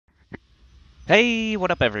Hey,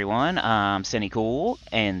 what up everyone? I'm Sinnycool,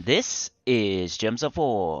 and this is Gems of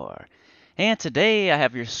War. And today I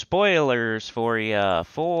have your spoilers for you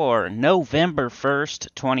for November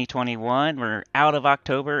 1st, 2021. We're out of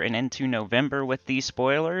October and into November with these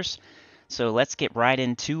spoilers. So let's get right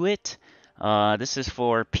into it. This is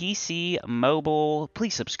for PC, mobile.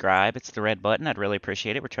 Please subscribe. It's the red button. I'd really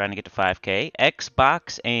appreciate it. We're trying to get to 5K.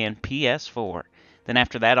 Xbox and PS4. Then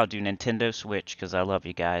after that, I'll do Nintendo Switch because I love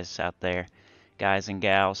you guys out there. Guys and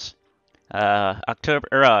gals. November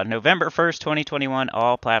 1st, 2021,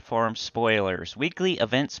 all platform spoilers. Weekly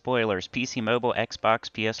event spoilers, PC, mobile, Xbox,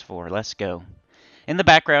 PS4. Let's go. In the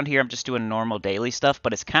background here, I'm just doing normal daily stuff,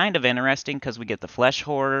 but it's kind of interesting because we get the Flesh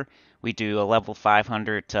Horror, we do a level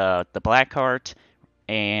 500, the Black Heart,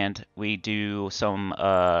 and we do some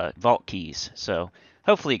vault keys. So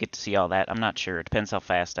hopefully you get to see all that. I'm not sure. It depends how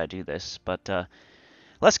fast I do this, but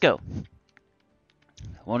let's go.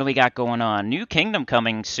 What do we got going on? New Kingdom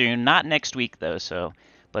coming soon. Not next week, though,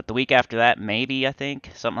 but the week after that, maybe, I think.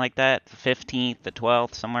 Something like that. The 15th, the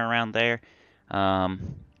 12th, somewhere around there.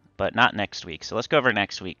 But not next week. So let's go over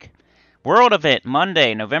next week. World event,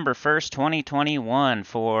 Monday, November 1st, 2021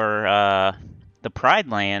 for the Pride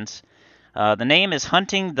Lands. The name is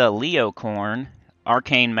Hunting the Leocorn.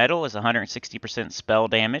 Arcane Metal is 160% spell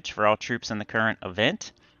damage for all troops in the current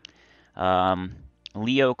event.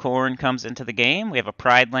 Leocorn comes into the game. We have a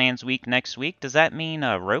Pride Lands week next week. Does that mean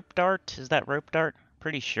Rope Dart? Is that Rope Dart?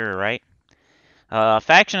 Pretty sure, right?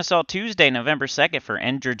 Faction Assault Tuesday, November 2nd for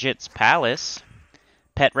Endrajit's Palace.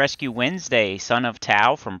 Pet Rescue Wednesday, Son of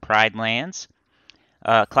Tau from Pride Lands.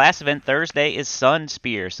 Class event Thursday is Sun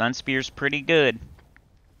Spear. Sun Spear's pretty good.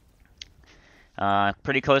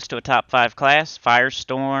 Pretty close to a top 5 class.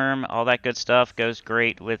 Firestorm, all that good stuff goes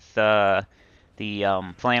great with the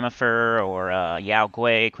Flamifer or Yao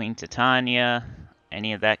Gui, Queen Titania,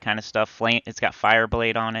 any of that kind of stuff. It's got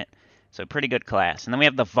Fireblade on it, so pretty good class. And then we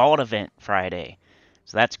have the Vault event Friday,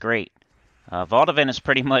 so that's great. Vault event has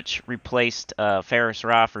pretty much replaced Ferris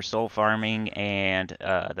Ra for soul farming, and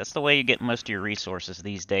that's the way you get most of your resources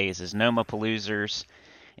these days, is Nomapaloozers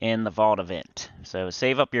in the Vault event. So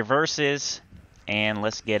save up your verses, and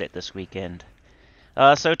let's get it this weekend.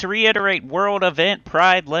 So to reiterate, World Event,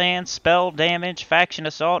 Pride Land, Spell Damage, Faction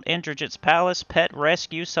Assault, Endrajit's Palace, Pet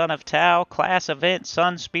Rescue, Son of Tau, Class Event,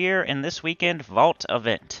 Sun Spear, and this weekend, Vault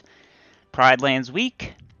Event. Pride Lands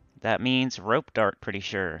week, that means Rope Dart, pretty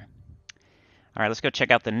sure. Alright, let's go check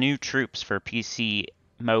out the new troops for PC,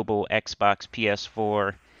 mobile, Xbox,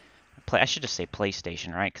 PS4. I should just say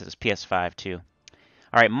PlayStation, right? Because it's PS5 too.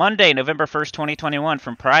 Alright, Monday, November 1st, 2021,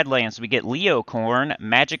 from Pride Lands, we get Leocorn,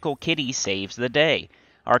 Magical Kitty saves the day.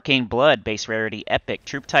 Arcane Blood, base rarity epic.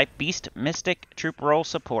 Troop type Beast, Mystic, troop roll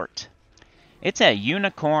support. It's a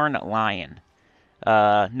Unicorn Lion.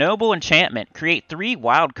 Noble Enchantment, create 3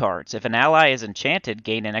 wild cards. If an ally is enchanted,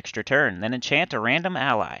 gain an extra turn, then enchant a random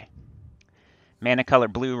ally. Mana color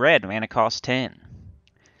blue-red, mana cost 10.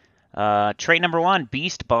 Trait number 1,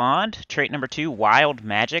 Beast Bond. Trait number 2, Wild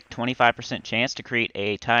Magic. 25% chance to create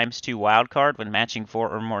a ×2 wild card when matching 4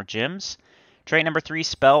 or more gems. Trait number 3,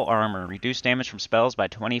 Spell Armor. Reduce damage from spells by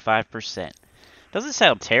 25%. Doesn't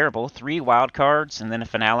sound terrible. 3 wild cards, and then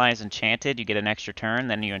if an ally is enchanted, you get an extra turn,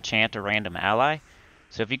 then you enchant a random ally.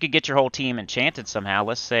 So if you could get your whole team enchanted somehow,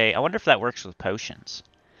 let's say, I wonder if that works with potions.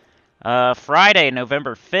 Friday,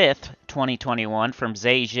 November 5th, 2021, from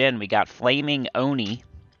Zhejian, we got Flaming Oni.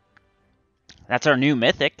 That's our new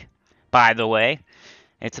mythic, by the way.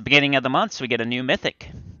 It's the beginning of the month, so we get a new mythic.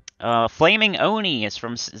 Flaming Oni is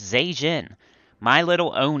from Zhejian. My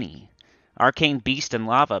Little Oni. Arcane Beast and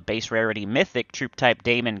Lava, base rarity mythic, troop type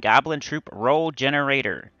Daemon Goblin, troop roll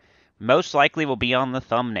generator. Most likely will be on the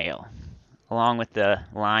thumbnail, along with the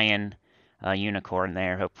lion unicorn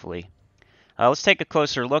there, hopefully. Let's take a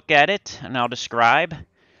closer look at it, and I'll describe.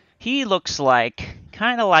 He looks like,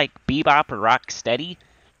 kind of like Bebop or Rocksteady,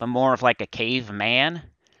 but more of like a caveman.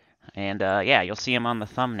 And yeah, you'll see him on the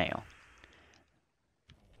thumbnail.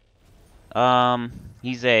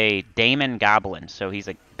 He's a Daemon Goblin, so he's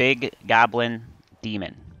a big goblin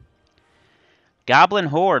demon. Goblin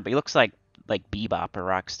Horde, but he looks like Bebop or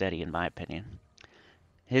Rocksteady in my opinion.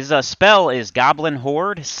 His spell is Goblin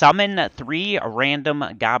Horde. Summon 3 random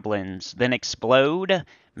goblins, then explode,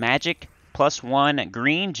 magic, +1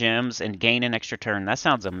 green gems, and gain an extra turn. That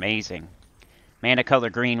sounds amazing. Mana color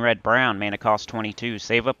green, red, brown. Mana cost 22.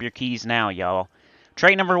 Save up your keys now, y'all.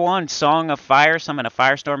 Trait number 1, Song of Fire. Summon a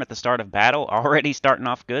firestorm at the start of battle. Already starting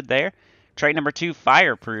off good there. Trait number 2,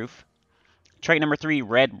 Fireproof. Trait number 3,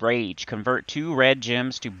 Red Rage. Convert 2 red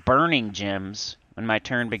gems to burning gems when my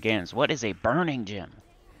turn begins. What is a burning gem?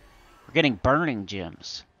 We're getting burning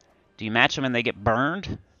gems. Do you match them and they get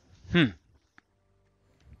burned? You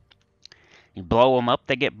blow them up,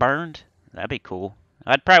 they get burned? That'd be cool.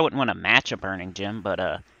 I probably wouldn't want to match a burning gem, but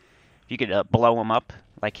if you could blow them up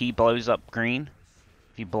like he blows up green,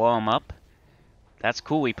 if you blow him up, that's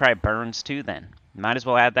cool. He probably burns too then. Might as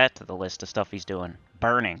well add that to the list of stuff he's doing.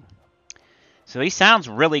 Burning. So he sounds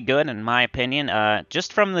really good in my opinion,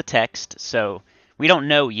 just from the text. So we don't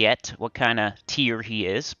know yet what kind of tier he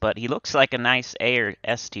is, but he looks like a nice A or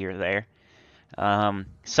S tier there.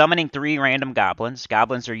 Summoning 3 random goblins.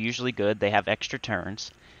 Goblins are usually good. They have extra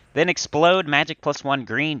turns. Then explode magic +1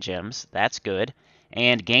 green gems. That's good.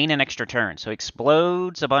 And gain an extra turn. So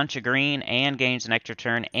explodes a bunch of green and gains an extra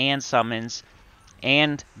turn and summons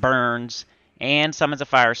and burns and summons a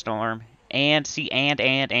firestorm and see and.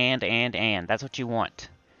 That's what you want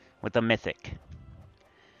with a mythic.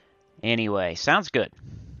 Anyway, sounds good.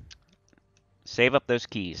 Save up those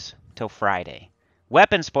keys till Friday.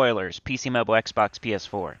 Weapon spoilers, PC, mobile, Xbox,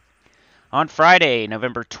 PS4. On Friday,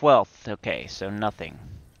 November 12th. Okay, so nothing.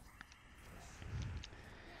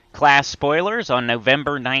 Class spoilers on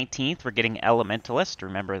November 19th. We're getting Elementalist.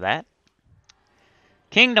 Remember that.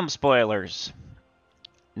 Kingdom spoilers.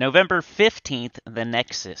 November 15th, the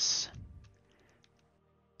Nexus.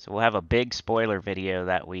 So we'll have a big spoiler video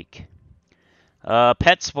that week.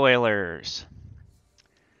 Pet spoilers.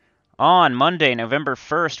 On Monday, November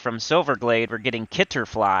 1st, from Silverglade, we're getting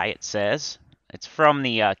Kitterfly, it says. It's from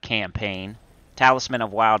the campaign. Talisman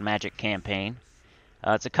of Wild Magic campaign.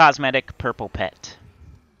 It's a cosmetic purple pet.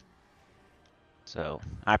 So,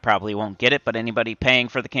 I probably won't get it, but anybody paying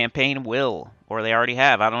for the campaign will. Or they already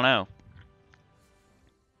have, I don't know.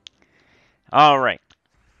 Alright.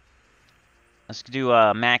 Let's do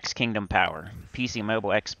Max Kingdom Power. PC, mobile,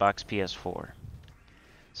 Xbox, PS4.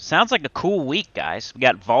 So sounds like a cool week, guys. We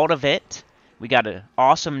got Vault of It. We got an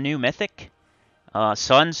awesome new mythic.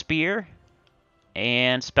 Sun Spear.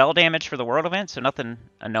 And spell damage for the world event, so nothing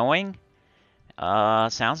annoying.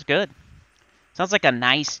 Sounds good. Sounds like a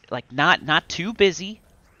nice, like not too busy,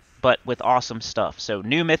 but with awesome stuff. So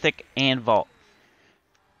new mythic and vault.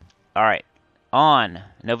 Alright. On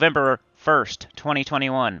November 1st,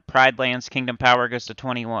 2021, Pride Lands Kingdom Power goes to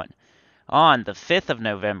 21. On the 5th of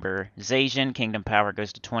November, Zacian Kingdom Power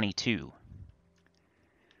goes to 22.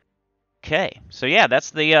 Okay, so yeah,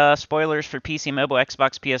 that's the spoilers for PC, mobile,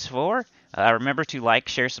 Xbox, PS4. Remember to like,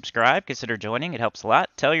 share, subscribe, consider joining. It helps a lot.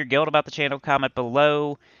 Tell your guild about the channel, comment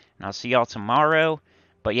below, and I'll see y'all tomorrow.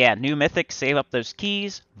 But yeah, new mythic, save up those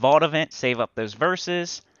keys. Vault event, save up those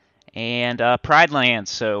verses. And Pride Lands,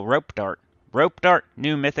 so Rope Dart. Rope Dart,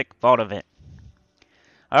 new mythic, vault event.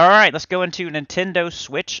 Alright, let's go into Nintendo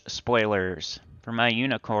Switch spoilers for my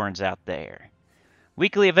unicorns out there.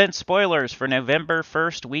 Weekly event spoilers for November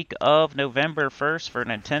 1st, week of November 1st for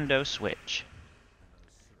Nintendo Switch.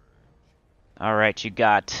 Alright, you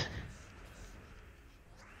got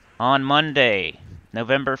on Monday,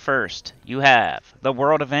 November 1st, you have the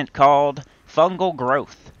world event called Fungal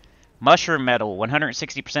Growth. Mushroom Metal,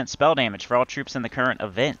 160% spell damage for all troops in the current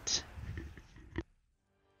event.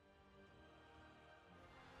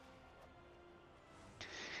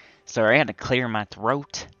 Sorry, I had to clear my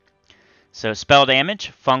throat. So, spell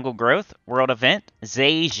damage, fungal growth, world event,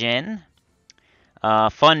 Zacian,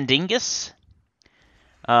 Fundingus,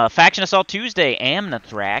 Faction Assault Tuesday,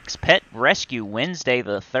 Amnithrax, Pet Rescue Wednesday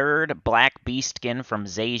the 3rd, Black Beast Skin from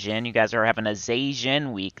Zacian. You guys are having a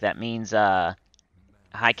Zacian week. That means High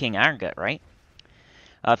King Iron Gut, right?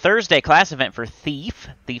 Thursday, class event for Thief.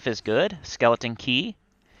 Thief is good. Skeleton Key.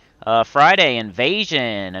 Friday,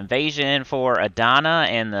 Invasion. Invasion for Adana,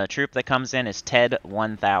 and the troop that comes in is Ted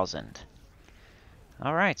 1000.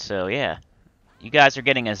 Alright, so yeah. You guys are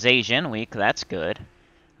getting a Zacian week. That's good.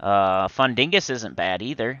 Fundingus isn't bad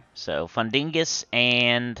either. So, Fundingus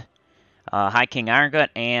and High King Iron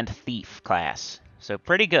Gut and Thief class. So,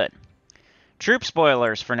 pretty good. Troop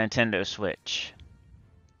spoilers for Nintendo Switch.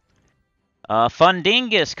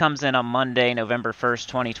 Fundingus comes in on Monday, November 1st,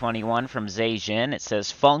 2021 from Zacian. It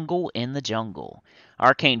says, Fungal in the Jungle.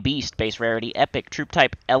 Arcane Beast, base rarity, epic, troop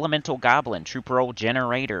type, Elemental Goblin, troop roll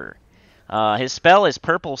generator. His spell is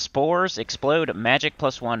Purple Spores, explode magic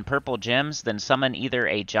 +1 purple gems, then summon either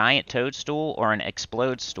a giant toadstool or an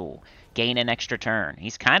explode stool. Gain an extra turn.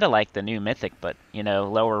 He's kind of like the new mythic, but, you know,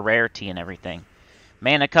 lower rarity and everything.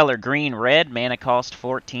 Mana color green, red, mana cost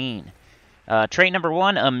 14. Trait number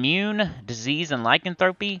 1, immune, disease, and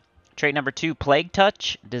lycanthropy. Trait number 2, plague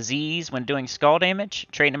touch, disease when doing skull damage.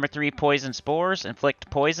 Trait number 3, poison spores, inflict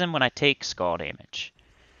poison when I take skull damage.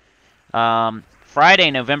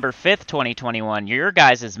 Friday, November 5th, 2021, your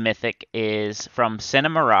guys' mythic is from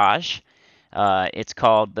Cinemirage. It's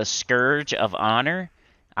called the Scourge of Honor.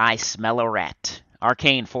 I smell a rat.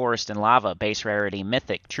 Arcane Forest and Lava, base rarity,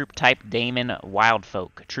 Mythic. Troop type Daemon,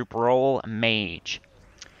 Wildfolk. Troop role, Mage.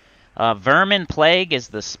 Vermin Plague is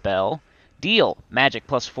the spell. Deal magic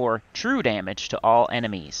 +4 true damage to all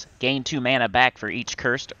enemies. Gain 2 mana back for each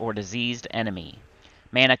cursed or diseased enemy.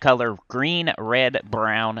 Mana color green, red,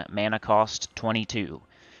 brown. Mana cost 22.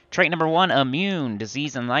 Trait number 1, Immune,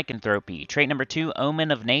 Disease and Lycanthropy. Trait number 2,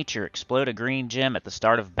 Omen of Nature, Explode a green gem at the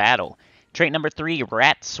start of battle. Trait number 3,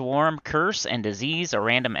 Rat Swarm, Curse and Disease a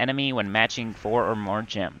random enemy when matching 4 or more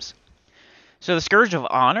gems. So the Scourge of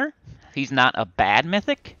Honor, he's not a bad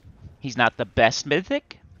mythic. He's not the best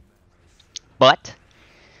mythic. But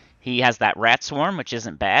he has that Rat Swarm, which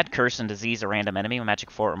isn't bad. Curse and Disease a random enemy when matching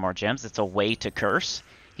 4 or more gems. It's a way to curse.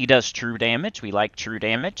 He does true damage. We like true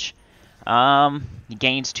damage. He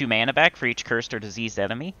gains 2 mana back for each cursed or diseased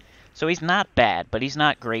enemy. So he's not bad, but he's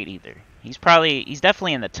not great either. He's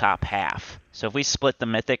definitely in the top half. So if we split the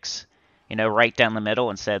mythics, you know, right down the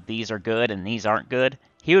middle and said these are good and these aren't good,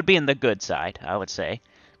 he would be in the good side, I would say.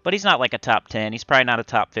 But he's not like a top 10. He's probably not a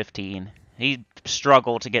top 15. He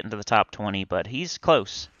struggled to get into the top 20, but he's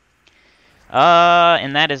close.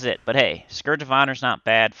 And that is it. But hey, Scourge of Honor's not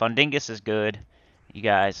bad. Fundingus is good. You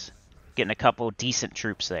guys getting a couple decent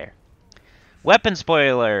troops there. Weapon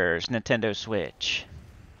spoilers, Nintendo Switch.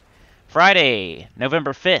 Friday,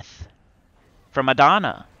 November 5th. From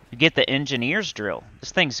Madonna, you get the Engineer's Drill.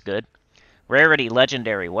 This thing's good. Rarity,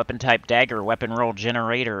 Legendary, Weapon type Dagger, Weapon roll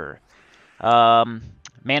Generator.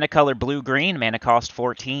 Mana color blue-green, mana cost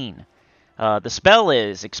 14. The spell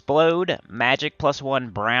is Explode, Magic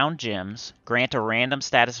 +1 brown gems, grant a random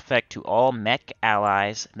status effect to all mech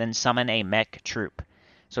allies, then summon a mech troop.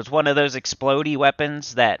 So it's one of those explodey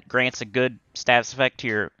weapons that grants a good status effect to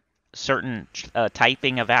your certain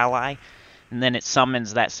typing of ally, and then it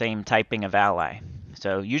summons that same typing of ally.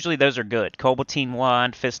 So usually those are good. Cobaltine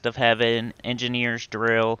Wand, Fist of Heaven, Engineer's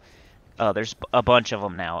Drill. There's a bunch of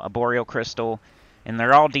them now. A Boreal Crystal, and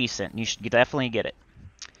they're all decent. You should definitely get it.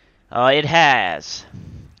 It has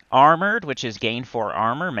Armored, which is gain 4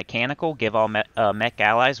 armor. Mechanical, give all mech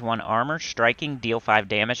allies 1 armor. Striking, deal 5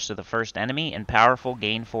 damage to the first enemy. And Powerful,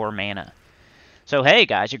 gain 4 mana. So hey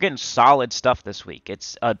guys, you're getting solid stuff this week.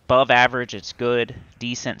 It's above average, it's good,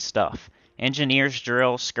 decent stuff. Engineer's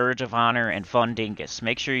Drill, Scourge of Honor, and Fundingus.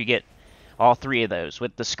 Make sure you get all 3 of those.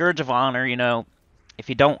 With the Scourge of Honor, you know, if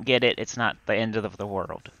you don't get it, it's not the end of the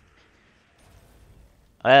world.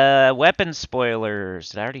 Weapon spoilers.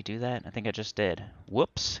 Did I already do that? I think I just did.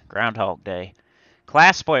 Whoops. Groundhog Day.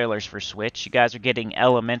 Class spoilers for Switch. You guys are getting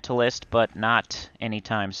Elementalist, but not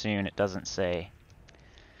anytime soon. It doesn't say.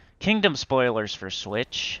 Kingdom spoilers for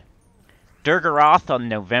Switch. Durgaroth on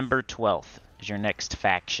November 12th is your next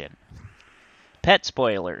faction. Pet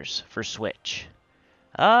spoilers for Switch.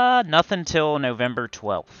 Nothing till November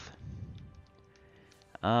 12th.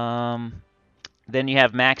 Then you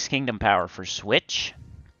have Max Kingdom Power for Switch.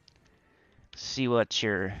 See what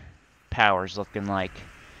your power's looking like.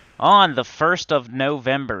 On the 1st of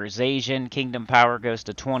November, Zacian Kingdom Power goes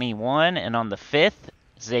to 21, and on the 5th,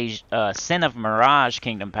 Sin of Mirage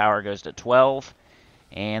Kingdom Power goes to 12,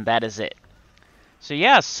 and that is it. So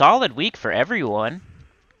yeah, solid week for everyone.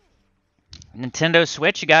 Nintendo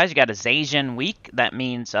Switch, you guys, you got a Zacian week. That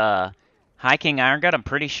means High King Iron God, I'm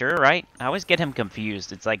pretty sure, right? I always get him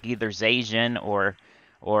confused. It's like either Zacian or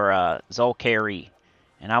Zolkari.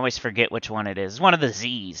 And I always forget which one it is. It's one of the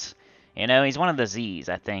Z's. You know, he's one of the Z's,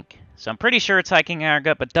 I think. So I'm pretty sure it's High King Iron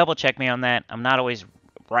God, but double check me on that. I'm not always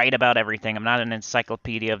right about everything. I'm not an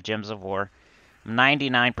encyclopedia of Gems of War.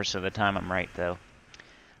 99% of the time I'm right, though.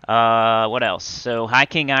 What else? So High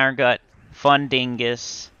King Iron Gut,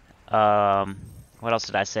 Fundingus. What else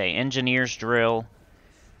did I say? Engineer's Drill.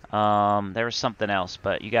 There was something else,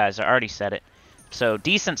 but you guys already said it. So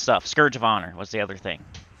decent stuff. Scourge of Honor was the other thing.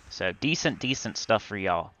 So decent stuff for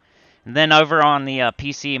y'all. And then over on the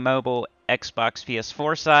PC, mobile, Xbox,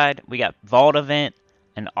 PS4 side, we got Vault Event,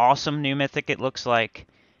 an awesome new mythic it looks like,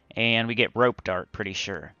 and we get Rope Dart, pretty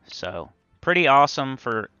sure. So pretty awesome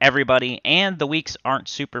for everybody, and the weeks aren't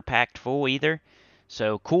super packed full either.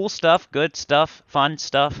 So cool stuff, good stuff, fun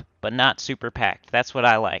stuff, but not super packed. That's what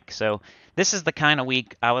I like. So this is the kind of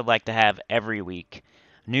week I would like to have every week.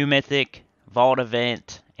 New mythic, Vault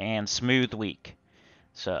Event, and smooth week.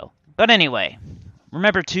 So, but anyway,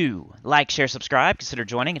 remember to like, share, subscribe, consider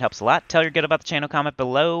joining. It helps a lot. Tell your good about the channel, comment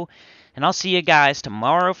below. And I'll see you guys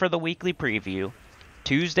tomorrow for the weekly preview,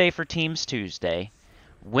 Tuesday for Teams Tuesday,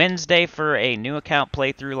 Wednesday for a new account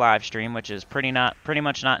playthrough live stream, which is pretty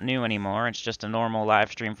much not new anymore. It's just a normal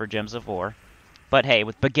live stream for Gems of War. But hey,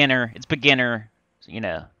 with beginner, it's beginner, you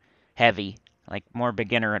know, heavy, like more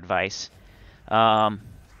beginner advice.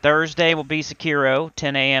 Thursday will be Sekiro,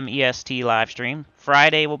 10 a.m. EST live stream.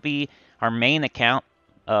 Friday will be our main account,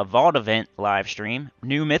 Vault event live stream.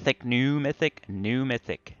 New Mythic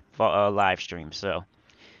live stream. So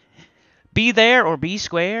be there or be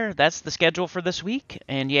square. That's the schedule for this week.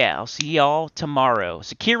 And yeah, I'll see y'all tomorrow.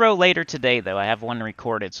 Sekiro later today, though. I have one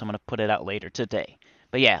recorded, so I'm going to put it out later today.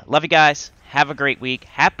 But yeah, love you guys. Have a great week.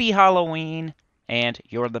 Happy Halloween. And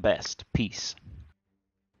you're the best. Peace.